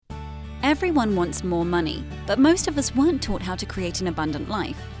Everyone wants more money, but most of us weren't taught how to create an abundant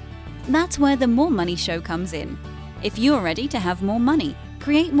life. That's where the More Money Show comes in. If you're ready to have more money,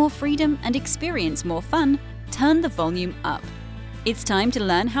 create more freedom, and experience more fun, turn the volume up. It's time to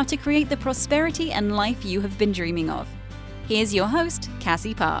learn how to create the prosperity and life you have been dreaming of. Here's your host,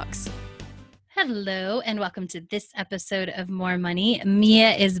 Cassie Parks. Hello, and welcome to this episode of More Money.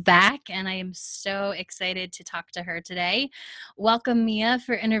 Mia is back, and I am so excited to talk to her today. Welcome, Mia,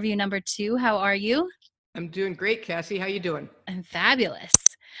 for interview number 2. How are you? I'm doing great, Cassie. How you doing? I'm fabulous.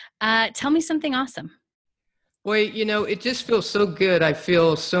 Tell me something awesome. Boy, it just feels so good. I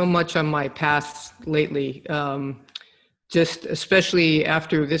feel so much on my path lately, just especially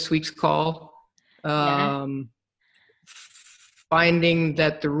after this week's call, finding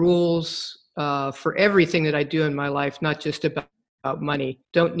that the rules for everything that I do in my life, not just about money,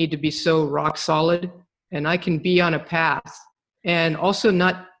 don't need to be so rock solid. And I can be on a path and also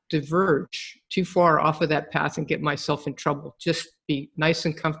not diverge too far off of that path and get myself in trouble. Just be nice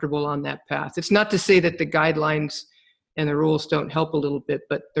and comfortable on that path. It's not to say that the guidelines and the rules don't help a little bit,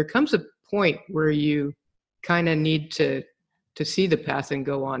 but there comes a point where you kind of need to see the path and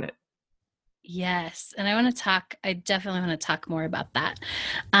go on it. Yes. And I definitely want to talk more about that.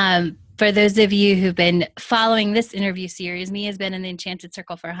 For those of you who've been following this interview series, Mia has been in the Enchanted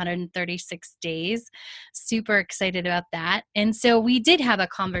Circle for 136 days. Super excited about that. And so we did have a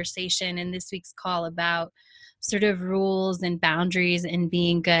conversation in this week's call about sort of rules and boundaries and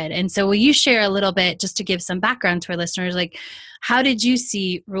being good. And so will you share a little bit, just to give some background to our listeners, like how did you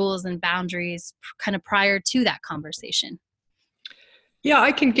see rules and boundaries kind of prior to that conversation? Yeah,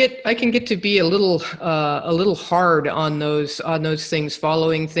 I can get to be a little hard on those things,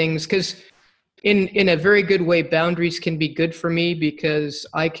 following things, because in a very good way, boundaries can be good for me because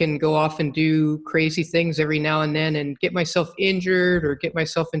I can go off and do crazy things every now and then and get myself injured or get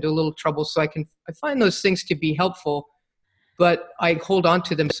myself into a little trouble. So I find those things to be helpful, but I hold on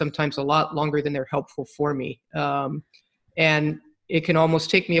to them sometimes a lot longer than they're helpful for me. And it can almost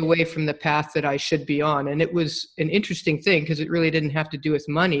take me away from the path that I should be on. And it was an interesting thing because it really didn't have to do with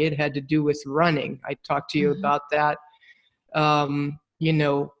money. It had to do with running. I talked to you about that. How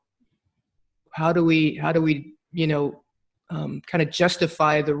do we kind of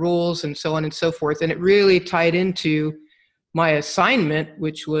justify the rules and so on and so forth. And it really tied into my assignment,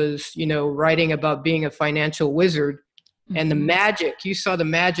 which was, writing about being a financial wizard and the magic. You saw the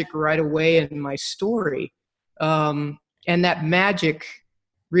magic right away in my story. And that magic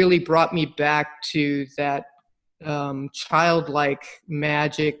really brought me back to that childlike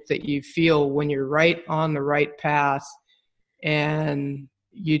magic that you feel when you're right on the right path, and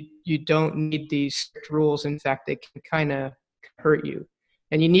you don't need these strict rules. In fact, they can kind of hurt you.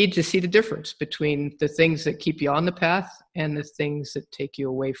 And you need to see the difference between the things that keep you on the path and the things that take you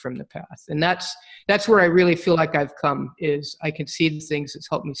away from the path. And that's where I really feel like I've come, is I can see the things that's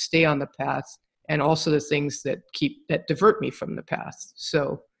helped me stay on the path, and also the things that divert me from the path.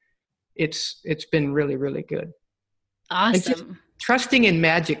 So it's been really, really good. Awesome. And just trusting in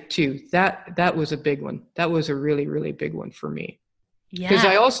magic too. That was a big one. That was a really, really big one for me. Yeah. Because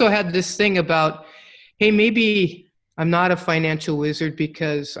I also had this thing about, hey, maybe I'm not a financial wizard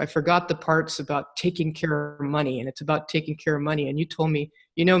because I forgot the parts about taking care of money, and it's about taking care of money. And you told me,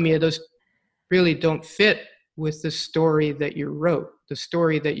 Mia, those really don't fit with the story that you wrote. The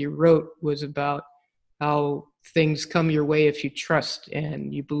story that you wrote was about how things come your way if you trust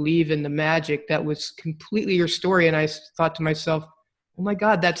and you believe in the magic. That was completely your story. And I thought to myself, oh my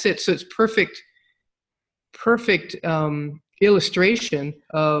God, that's it. So it's perfect illustration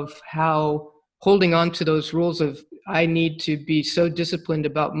of how holding on to those rules of I need to be so disciplined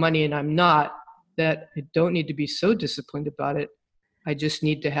about money and I'm not, that I don't need to be so disciplined about it. I just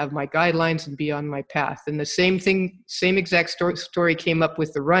need to have my guidelines and be on my path. And the same exact story came up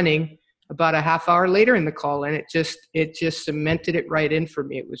with the running about a half hour later in the call. And it just cemented it right in for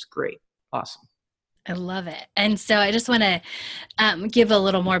me. It was great. Awesome. I love it. And so I just want to give a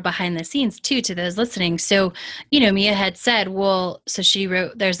little more behind the scenes too to those listening. So, Mia had said, so she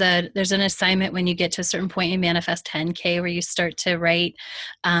wrote, there's an assignment when you get to a certain point in Manifest 10K where you start to write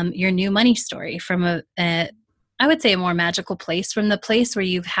your new money story from I would say a more magical place, from the place where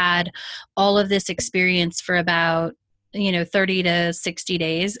you've had all of this experience for about 30 to 60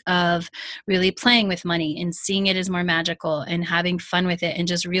 days of really playing with money and seeing it as more magical and having fun with it and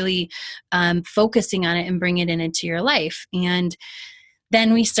just really focusing on it and bringing it into your life. And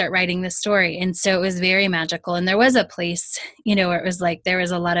then we start writing the story. And so it was very magical. And there was a place, where it was like, there was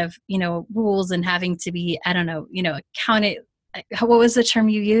a lot of, rules and having to be, accounted. What was the term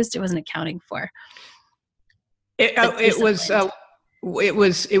you used? It wasn't accounting for. It was it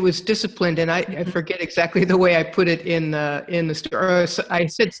was disciplined, and I forget exactly the way I put it in the story. I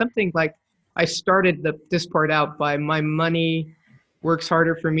said something like, I started this part out by, my money works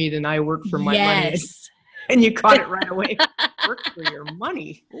harder for me than I work for my money. Yes. And you caught it right away. Work for your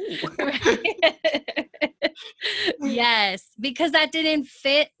money. Yes, because that didn't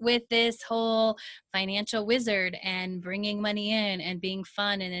fit with this whole financial wizard and bringing money in and being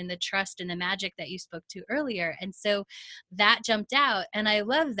fun and in the trust and the magic that you spoke to earlier. And so that jumped out. And I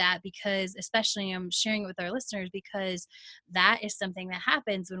love that, because especially I'm sharing it with our listeners, because that is something that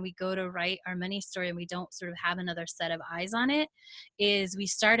happens when we go to write our money story and we don't sort of have another set of eyes on it, is we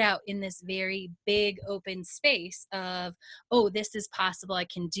start out in this very big open space of, oh, this is possible, I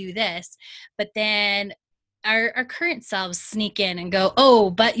can do this. But then our current selves sneak in and go, oh,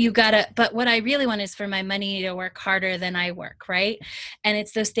 but what I really want is for my money to work harder than I work, right? And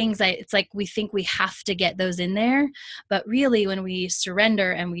it's those things it's like we think we have to get those in there. But really, when we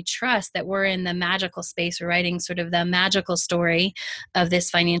surrender and we trust that we're in the magical space, we're writing sort of the magical story of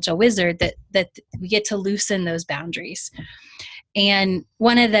this financial wizard, that we get to loosen those boundaries. And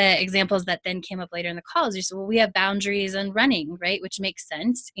one of the examples that then came up later in the call is just, well, we have boundaries on running, right? Which makes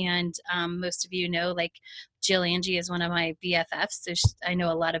sense. And most of you know, like, Jill Angie is one of my BFFs. So I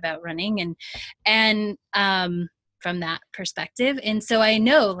know a lot about running and from that perspective. And so I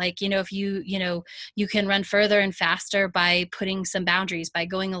know, like, if you can run further and faster by putting some boundaries, by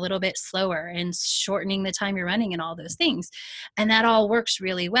going a little bit slower and shortening the time you're running and all those things. And that all works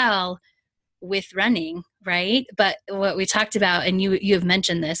really well with running, right? But what we talked about, and you have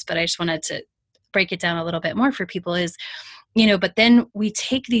mentioned this, but I just wanted to break it down a little bit more for people, is, but then we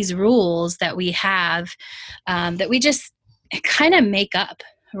take these rules that we have, that we just kind of make up,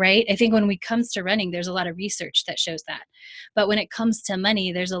 right? I think when it comes to running, there's a lot of research that shows that. But when it comes to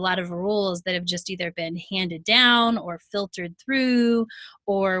money, there's a lot of rules that have just either been handed down or filtered through,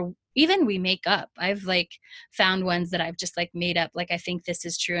 or even we make up. I've found ones that I've just made up. I think this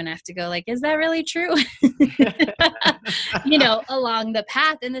is true. And I have to go is that really true? Along the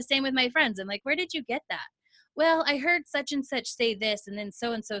path. And the same with my friends. I'm like, where did you get that? Well, I heard such and such say this, and then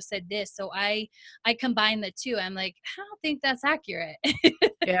so-and-so said this. So I combine the two. I'm like, I don't think that's accurate.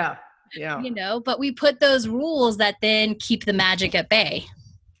 Yeah. But we put those rules that then keep the magic at bay.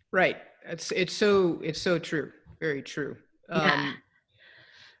 Right. It's so true. Very true. Yeah.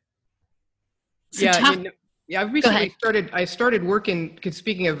 I started working, because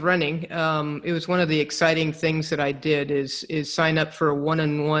speaking of running, it was one of the exciting things that I did is sign up for a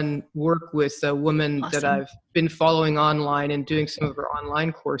one-on-one work with a woman Awesome. that I've been following online and doing some of her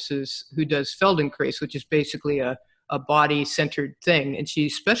online courses, who does Feldenkrais, which is basically a body-centered thing. And she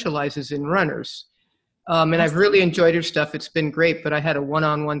specializes in runners. And I've really enjoyed her stuff. It's been great, but I had a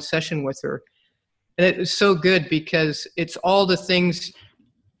one-on-one session with her. And it was so good, because it's all the things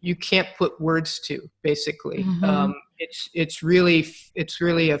you can't put words to, basically. Mm-hmm. It's really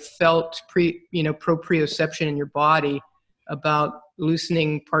a felt proprioception in your body about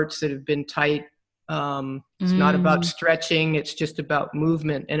loosening parts that have been tight. It's not about stretching. It's just about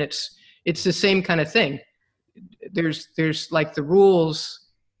movement. And it's the same kind of thing. There's the rules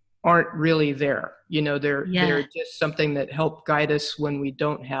aren't really there. They're just something that help guide us when we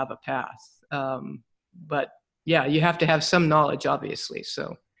don't have a path. But yeah, you have to have some knowledge, obviously.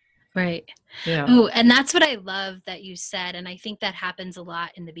 So. Right. Yeah. Oh, and that's what I love that you said. And I think that happens a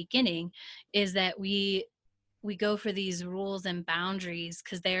lot in the beginning, is that we go for these rules and boundaries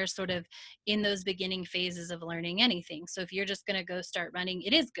because they're sort of in those beginning phases of learning anything. So if you're just going to go start running,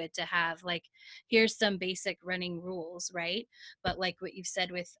 it is good to have here's some basic running rules, right? But like what you've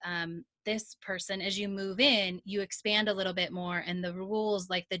said with this person, as you move in, you expand a little bit more, and the rules,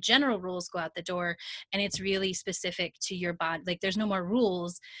 the general rules, go out the door, and it's really specific to your body. There's no more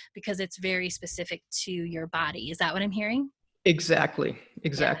rules because it's very specific to your body. Is that what I'm hearing? Exactly.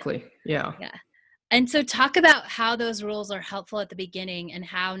 Yeah. And so talk about how those rules are helpful at the beginning, and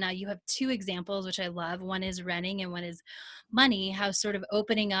how now you have two examples, which I love. One is running and one is money, how sort of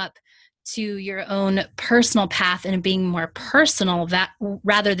opening up to your own personal path and being more personal, that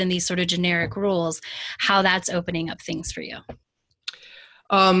rather than these sort of generic rules, how that's opening up things for you.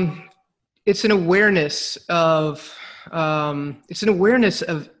 It's an awareness of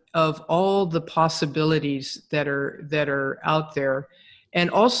all the possibilities that are out there. And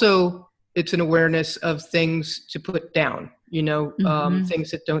also, it's an awareness of things to put down,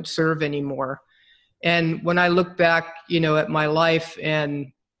 things that don't serve anymore. And when I look back, at my life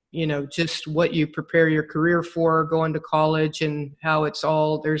and, just what you prepare your career for, going to college, and how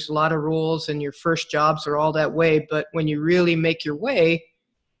there's a lot of rules, and your first jobs are all that way. But when you really make your way,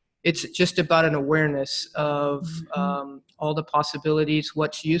 it's just about an awareness of all the possibilities,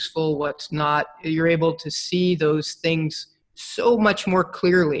 what's useful, what's not. You're able to see those things so much more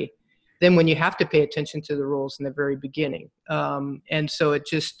clearly than when you have to pay attention to the rules in the very beginning. And so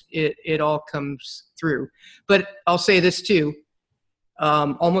it all comes through. But I'll say this too,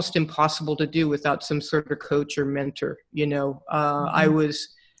 almost impossible to do without some sort of coach or mentor. I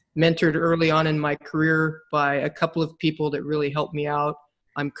was mentored early on in my career by a couple of people that really helped me out.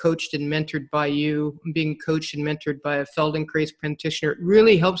 I'm coached and mentored by you. I'm being coached and mentored by a Feldenkrais practitioner. It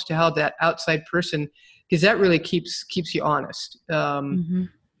really helps to have that outside person, because that really keeps you honest.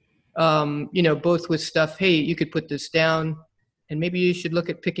 Both with stuff, hey, you could put this down and maybe you should look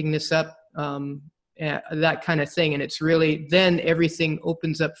at picking this up, that kind of thing. And it's really, then everything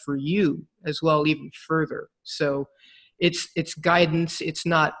opens up for you as well, even further. So it's guidance. It's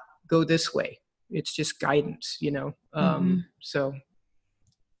not go this way. It's just guidance, so.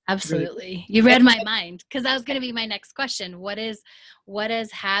 Absolutely. You read my mind, because that was going to be my next question. What is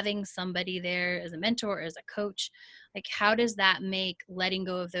having somebody there as a mentor or as a coach? Like, how does that make letting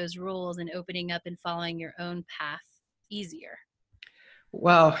go of those rules and opening up and following your own path easier?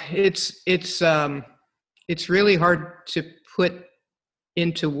 Well, it's really hard to put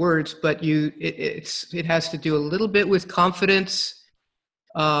into words, but it has to do a little bit with confidence,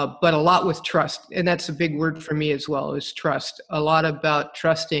 but a lot with trust. And that's a big word for me as well, is trust. A lot about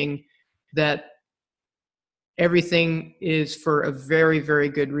trusting that everything is for a very, very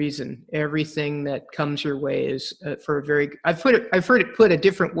good reason. Everything that comes your way is for a very, I've heard it put a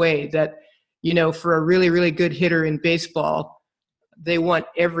different way, that, for a really, really good hitter in baseball, they want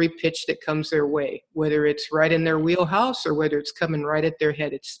every pitch that comes their way, whether it's right in their wheelhouse or whether it's coming right at their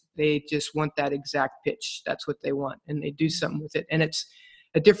head. They just want that exact pitch. That's what they want. And they do something with it. And it's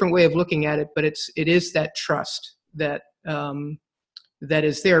a different way of looking at it, but it is that trust that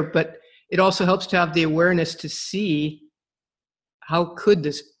is there. But it also helps to have the awareness to see, how could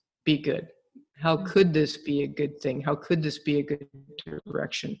this be good? How could this be a good thing? How could this be a good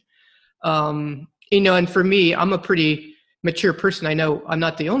direction? And for me, I'm a pretty mature person. I know I'm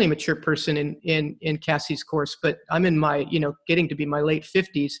not the only mature person in Cassie's course, but I'm in my, getting to be my late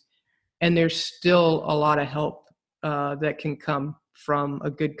 50s, and there's still a lot of help that can come from a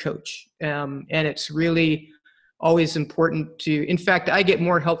good coach. And it's really always important in fact, I get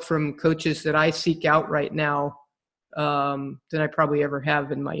more help from coaches that I seek out right now than I probably ever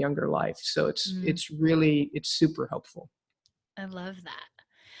have in my younger life. So it's super helpful. I love that.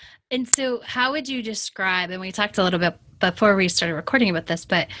 And so how would you describe, and we talked a little bit before we started recording about this,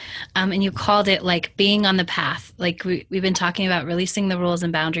 but, and you called it like being on the path. Like we've been talking about releasing the rules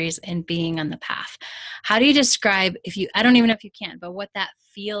and boundaries and being on the path. How do you describe, I don't even know if you can, but what that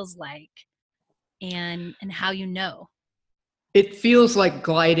feels like and how you know? It feels like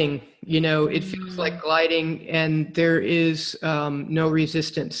gliding, it feels like gliding, and there is no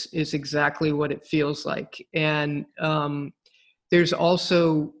resistance is exactly what it feels like. And there's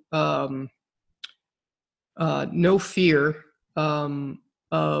also no fear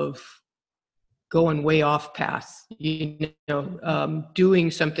of going way off path, doing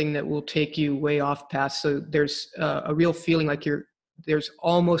something that will take you way off path. So there's a real feeling like there's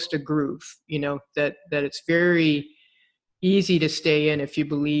almost a groove, that it's very easy to stay in. If you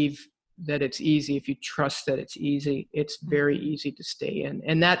believe that it's easy, if you trust that it's easy, it's very easy to stay in.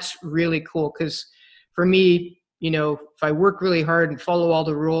 And that's really cool, because for me, if I work really hard and follow all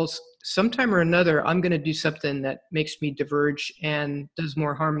the rules, sometime or another, I'm going to do something that makes me diverge and does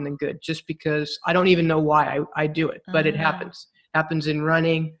more harm than good, just because I don't even know why I do it, but it happens. Happens in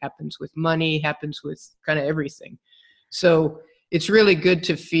running, happens with money, happens with kind of everything. So it's really good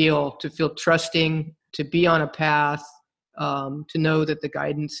to feel trusting, to be on a path, to know that the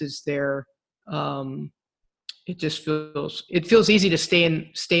guidance is there. It feels easy to stay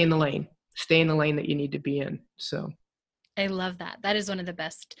in the lane that you need to be in. So I love that. That is one of the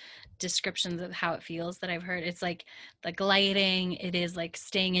best descriptions of how it feels that I've heard. It's like the gliding, it is like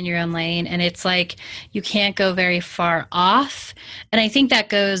staying in your own lane, and it's like you can't go very far off. And I think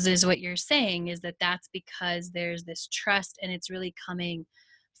that is what you're saying, is that's because there's this trust, and it's really coming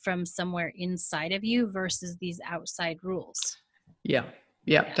from somewhere inside of you versus these outside rules. Yeah.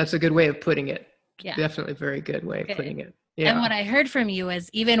 That's a good way of putting it. Yeah. Definitely a very good way of putting it. Yeah. And what I heard from you is,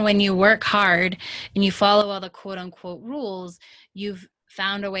 even when you work hard and you follow all the quote unquote rules, you've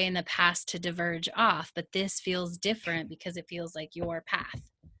found a way in the past to diverge off, but this feels different because it feels like your path.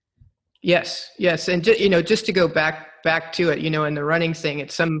 Yes. And just to go back to it, in the running thing,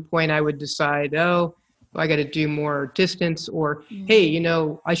 at some point I would decide, I got to do more distance, or, hey,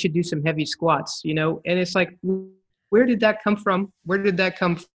 I should do some heavy squats, and it's like, where did that come from?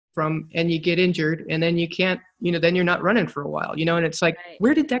 from, and you get injured, and then you can't, then you're not running for a while, and it's like, Right.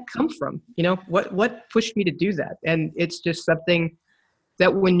 where did that come from? What pushed me to do that? And it's just something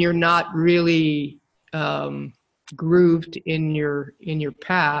that when you're not really grooved in your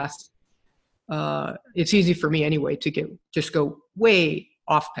path, it's easy for me anyway to just go way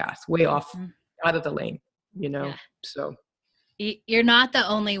off path, way off out of the lane, Yeah. So you're not the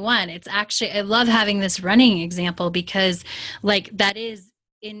only one. It's actually, I love having this running example because like that is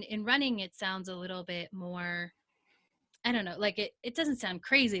in running, it sounds a little bit more, I don't know, like it doesn't sound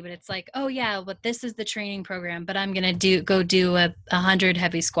crazy, but it's like, oh yeah, but this is the training program, but I'm going to go do 100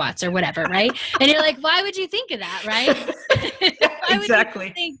 heavy squats or whatever. Right. And you're like, why would you think of that? Right. Why exactly. would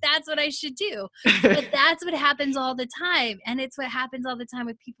you think that's what I should do? But that's what happens all the time. And it's what happens all the time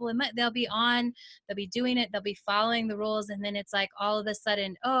with people. They'll be doing it. They'll be following the rules. And then it's like all of a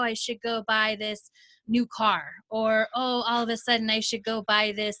sudden, oh, I should go buy this new car, or, oh, all of a sudden I should go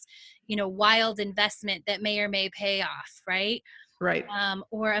buy this, wild investment that may or may pay off. Right. Right.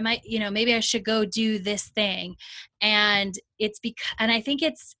 Or I might, maybe I should go do this thing. And it's and I think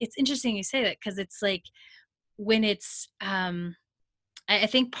it's interesting you say that, because it's like when it's, I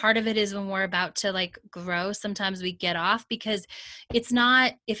think part of it is when we're about to like grow, sometimes we get off because if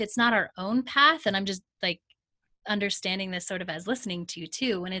it's not our own path, and I'm just like understanding this sort of as listening to you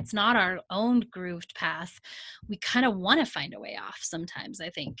too, when it's not our own grooved path, we kind of want to find a way off sometimes, I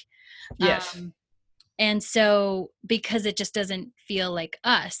think. Yes. And so because it just doesn't feel like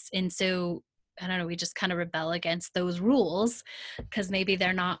us. And so I don't know, we just kind of rebel against those rules because maybe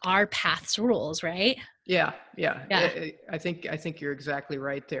they're not our path's rules, right? Yeah. I think you're exactly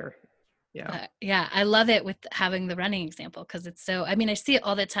right there. Yeah. Yeah. I love it with having the running example, because it's so, I see it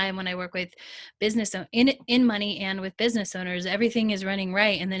all the time when I work with business in money and with business owners. Everything is running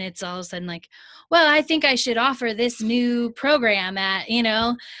right. And then it's all of a sudden like, well, I think I should offer this new program at,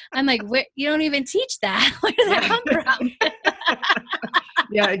 I'm like, where, you don't even teach that. Where did that come from?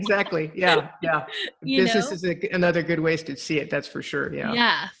 Yeah, exactly. Yeah. Business is another good way to see it. That's for sure. Yeah.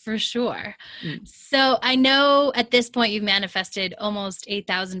 Yeah, for sure. So I know at this point you've manifested almost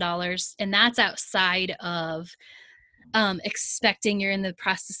 $8,000, and that's outside of expecting. You're in the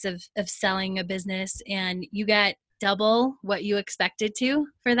process of selling a business, and you got double what you expected to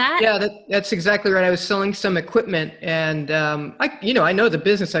for that? Yeah, that's exactly right. I was selling some equipment, and I know the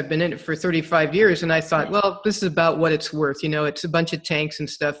business. I've been in it for 35 years, and I thought, well, this is about what it's worth. It's a bunch of tanks and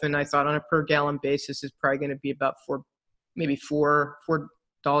stuff, and I thought on a per gallon basis, it's probably going to be about $4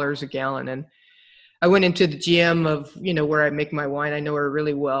 a gallon. And I went into the GM of where I make my wine. I know her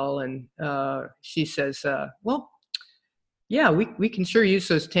really well, and she says, well, yeah, we can sure use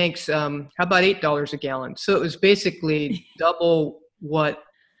those tanks. How about $8 a gallon? So it was basically double what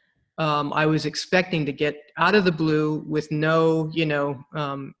I was expecting to get out of the blue with no,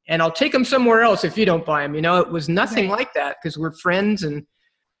 and I'll take them somewhere else if you don't buy them. It was nothing like that because we're friends,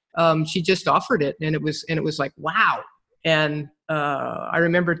 and she just offered it, and it was like, wow. And I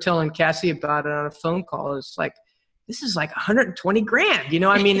remember telling Cassie about it on a phone call. It's like, this is like 120 grand, and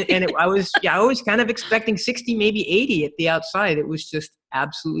I was kind of expecting 60, maybe 80 at the outside. It was just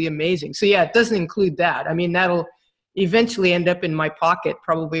absolutely amazing. So yeah, it doesn't include that. That'll eventually end up in my pocket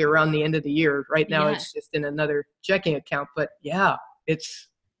probably around the end of the year. Right now it's just in another checking account, but yeah, it's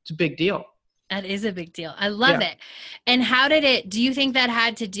a big deal. That is a big deal. I love it. And how do you think that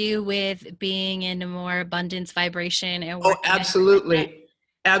had to do with being in a more abundance vibration? And absolutely.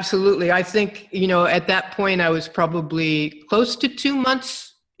 Absolutely. I think, at that point I was probably close to 2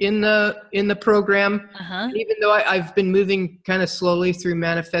 months in the program. Even though I've been moving kind of slowly through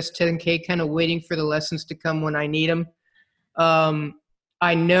Manifest 10K, kind of waiting for the lessons to come when I need them.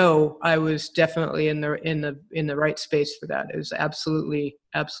 I know I was definitely in the right space for that. It was absolutely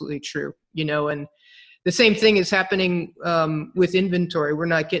true, and the same thing is happening with inventory. We're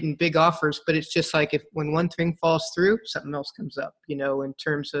not getting big offers, but it's just like when one thing falls through, something else comes up, in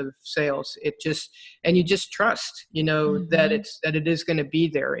terms of sales. And you just trust, that it is going to be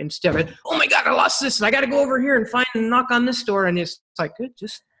there instead of, oh my God, I lost this and I got to go over here and knock on this door. And it's like, good,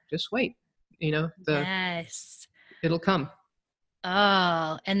 just wait, yes, it'll come.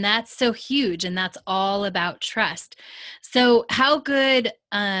 Oh, and that's so huge. And that's all about trust. So how good,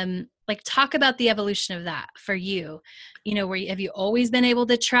 talk about the evolution of that for you, have you always been able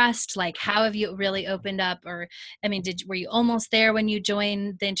to trust? Like, how have you really opened up? Or, were you almost there when you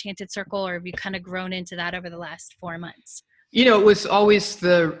joined the Enchanted Circle, or have you kind of grown into that over the last 4 months? It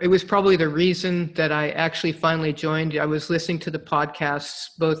was probably the reason that I actually finally joined. I was listening to the podcasts,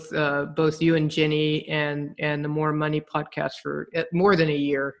 both you and Jenny and the More Money podcast for more than a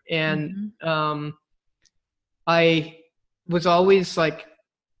year. And I was always like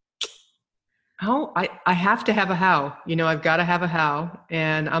how I have to have a how, I've got to have a how,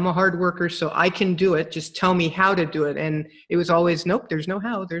 and I'm a hard worker, so I can do it. Just tell me how to do it. And it was always, nope, there's no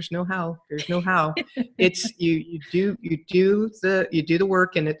how, there's no how, there's no how. It's you do the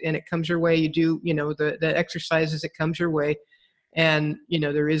work, and it comes your way. You do, the exercises, it comes your way. And,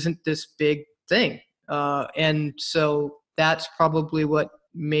 there isn't this big thing. And so that's probably what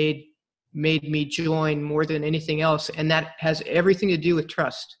made me join more than anything else. And that has everything to do with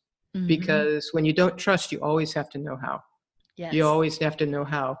trust. Mm-hmm. Because when you don't trust, you always have to know how. Yes. You always have to know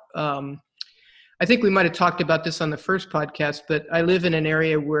how. I think we might have talked about this on the first podcast, but I live in an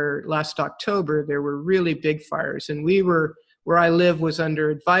area where last October there were really big fires, and where I live was under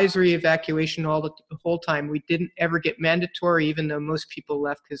advisory evacuation the whole time. We didn't ever get mandatory, even though most people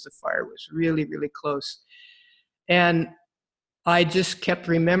left because the fire was really, really close. And I just kept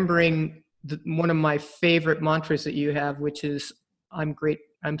remembering one of my favorite mantras that you have, which is,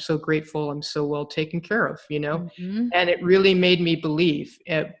 I'm so grateful, I'm so well taken care of, Mm-hmm. And it really made me believe,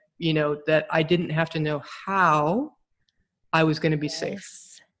 that I didn't have to know how I was going to be safe.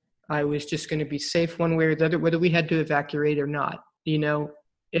 I was just going to be safe one way or the other, whether we had to evacuate or not.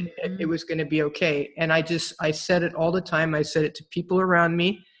 It was going to be okay. And I said it all the time. I said it to people around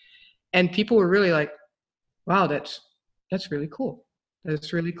me, and people were really like, wow, that's really cool.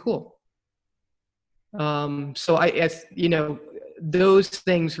 That's really cool. So those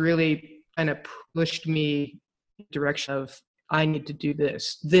things really kind of pushed me in the direction of, I need to do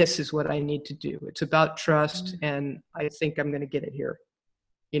this. This is what I need to do. It's about trust, and I think I'm going to get it here,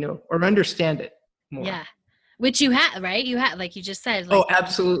 or understand it more. Yeah. Which you have, right? You have, like you just said. Like,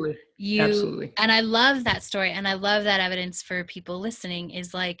 absolutely. Absolutely. And I love that story. And I love that evidence for people listening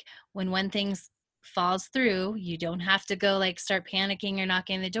is like, when one thing falls through, you don't have to go like start panicking or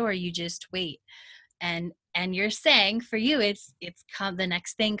knocking on the door. You just wait. And you're saying for you, it's the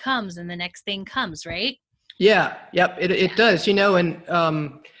next thing comes and the next thing comes, right? Yeah. Yep. It does, and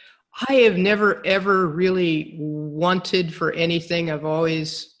I have never, ever really wanted for anything. I've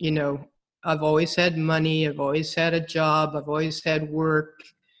always had money. I've always had a job. I've always had work.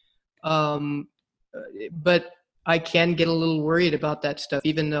 But I can get a little worried about that stuff,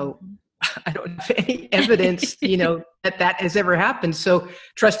 even though I don't have any evidence, that has ever happened. So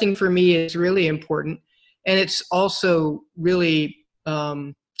trusting for me is really important. And it's also really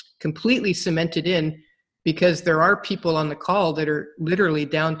completely cemented in, because there are people on the call that are literally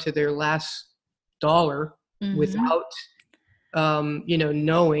down to their last dollar without,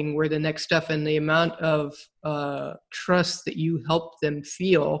 knowing where the next stuff, and the amount of trust that you help them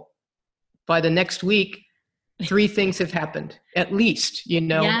feel. By the next week, 3 things have happened at least,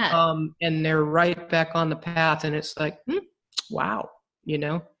 Yeah. And they're right back on the path, and it's like, wow,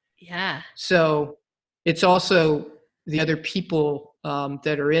 Yeah. So it's also the other people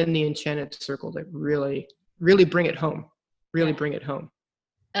that are in the Enchanted Circle that really, really bring it home, bring it home.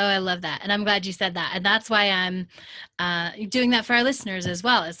 Oh, I love that. And I'm glad you said that. And that's why I'm doing that for our listeners as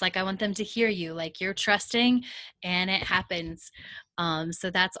well. It's like, I want them to hear you, like you're trusting and it happens. So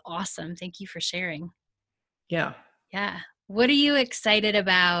that's awesome. Thank you for sharing. Yeah. Yeah. What are you excited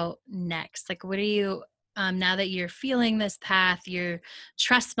about next? Like, what are you, now that you're feeling this path, your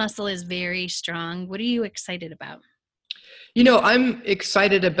trust muscle is very strong. What are you excited about? I'm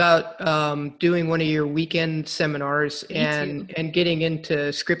excited about doing one of your weekend seminars and getting into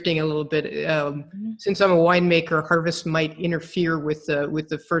scripting a little bit. Since I'm a winemaker, harvest might interfere with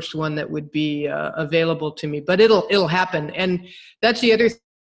the first one that would be available to me, but it'll happen. And that's the other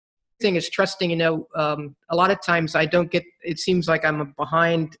thing, is trusting. A lot of times I don't get. It seems like I'm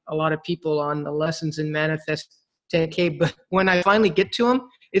behind a lot of people on the lessons in Manifest 10K, but when I finally get to them,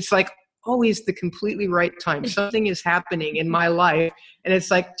 it's like always the completely right time. Something is happening in my life, and it's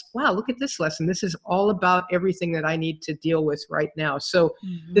like, wow, look at this lesson. This is all about everything that I need to deal with right now. So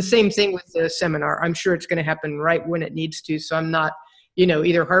the same thing with the seminar. I'm sure it's going to happen right when it needs to. So I'm not,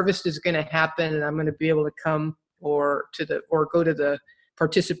 either harvest is going to happen and I'm going to be able to come or go to the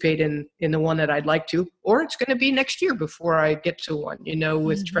participate in the one that I'd like to, or it's going to be next year before I get to one,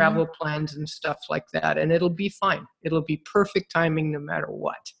 with travel plans and stuff like that. And it'll be fine. It'll be perfect timing no matter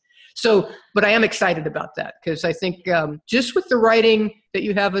what. So, but I am excited about that, because I think just with the writing that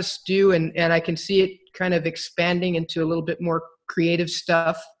you have us do, and I can see it kind of expanding into a little bit more creative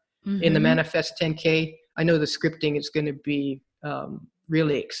stuff in the Manifest 10K. I know the scripting is going to be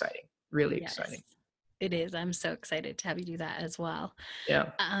really exciting, exciting. It is. I'm so excited to have you do that as well. Yeah.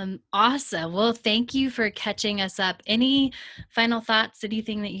 Awesome. Well, thank you for catching us up. Any final thoughts,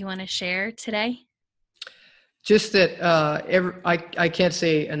 anything that you want to share today? Just that I can't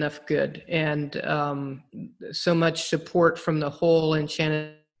say enough good, and so much support from the whole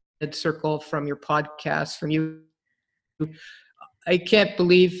Enchanted circle, from your podcast, from you. I can't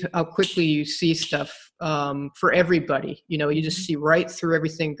believe how quickly you see stuff for everybody. You just see right through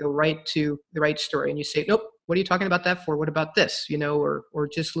everything, go right to the right story, and you say, nope, what are you talking about that for? What about this? Or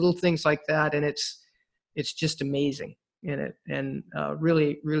just little things like that. And it's just amazing and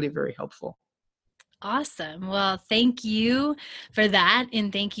really, really very helpful. Awesome. Well, thank you for that.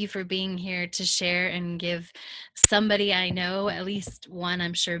 And thank you for being here to share and give somebody I know, at least one,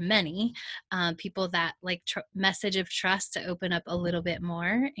 I'm sure many, people that message of trust to open up a little bit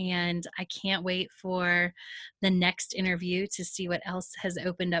more. And I can't wait for the next interview to see what else has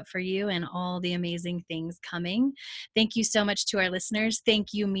opened up for you and all the amazing things coming. Thank you so much to our listeners.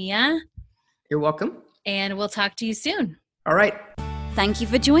 Thank you, Mia. You're welcome. And we'll talk to you soon. All right. Thank you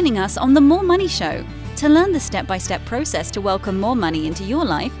for joining us on The More Money Show. To learn the step-by-step process to welcome more money into your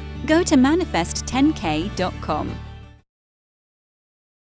life, go to manifest10k.com.